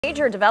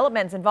Major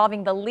developments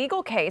involving the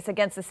legal case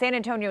against the San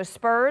Antonio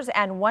Spurs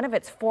and one of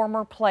its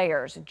former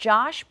players.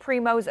 Josh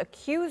Primo's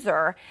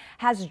accuser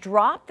has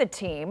dropped the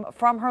team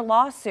from her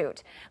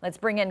lawsuit. Let's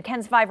bring in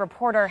KENS 5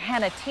 reporter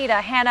Hannah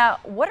Tita. Hannah,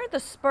 what are the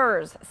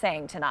Spurs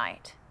saying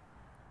tonight?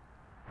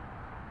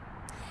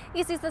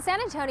 You see, the San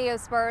Antonio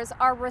Spurs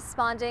are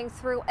responding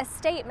through a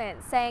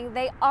statement saying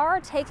they are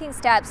taking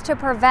steps to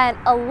prevent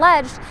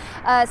alleged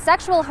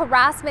sexual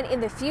harassment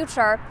in the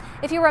future.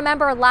 If you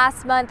remember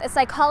last month, a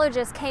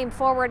psychologist came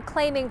forward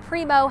claiming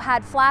Primo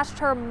had flashed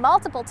her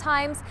multiple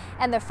times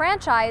and the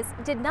franchise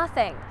did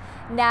nothing.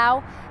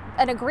 Now,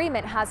 an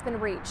agreement has been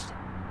reached.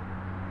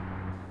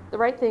 The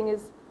right thing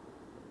is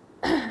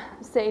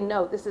say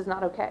no, this is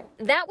not okay.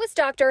 That was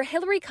Dr.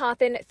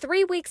 Cauthen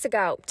 3 weeks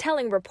ago,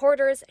 telling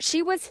reporters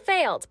she was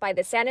failed by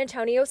the San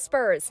Antonio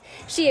Spurs.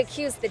 She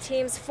accused the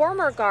team's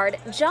former guard,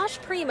 Josh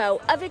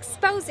Primo, of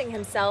exposing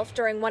himself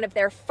during one of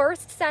their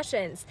first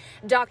sessions.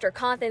 Dr.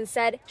 Cauthen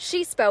said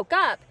she spoke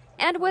up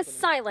and was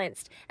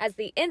silenced as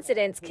the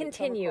incidents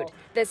continued.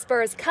 The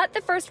Spurs cut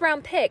the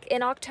first-round pick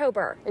in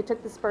October. It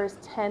took the Spurs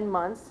 10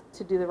 months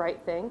to do the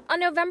right thing. On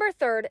November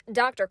 3rd,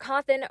 Dr.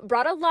 Cauthen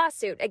brought a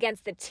lawsuit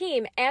against the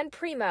team and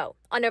Primo.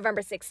 On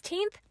November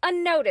 16th, a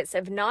notice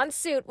of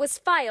non-suit was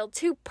filed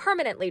to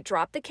permanently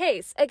drop the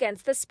case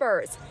against the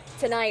Spurs.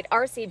 Tonight,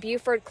 R.C.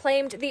 Buford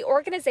claimed the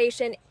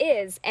organization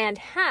is and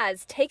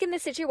has taken the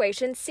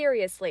situation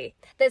seriously.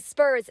 The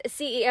Spurs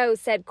CEO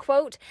said,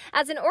 quote,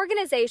 "As an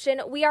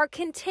organization, we are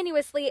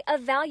continuously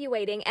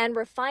evaluating and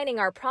refining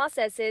our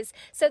processes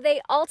so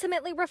they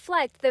ultimately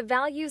reflect the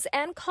values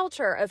and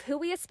culture of who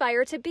we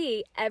aspire to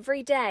be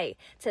every day.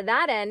 To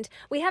that end,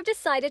 we have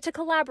decided to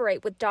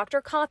collaborate with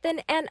Dr.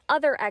 Cauthen and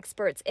other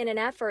experts in an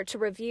effort to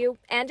review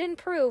and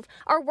improve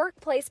our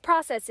workplace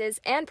processes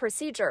and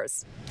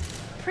procedures."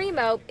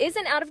 Primo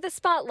isn't out of the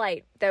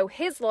spotlight, though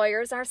his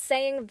lawyers are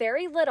saying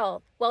very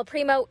little. While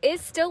Primo is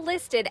still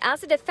listed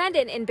as a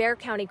defendant in Bexar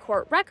County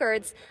court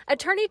records,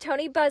 attorney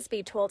Tony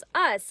Busby told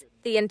us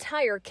the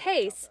entire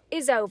case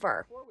is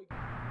over.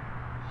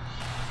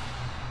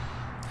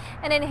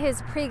 And in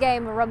his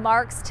pregame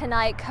remarks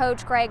tonight,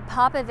 Coach Greg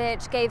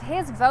Popovich gave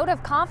his vote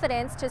of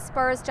confidence to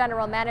Spurs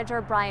general manager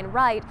Brian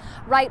Wright.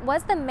 Wright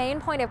was the main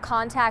point of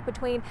contact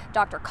between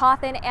Dr.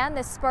 Cauthen and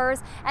the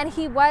Spurs, and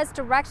he was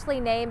directly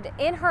named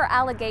in her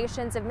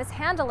allegations of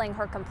mishandling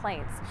her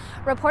complaints.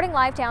 Reporting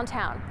live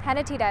downtown,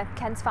 Hannah Tita,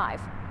 KENS 5.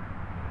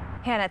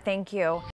 Hannah, thank you.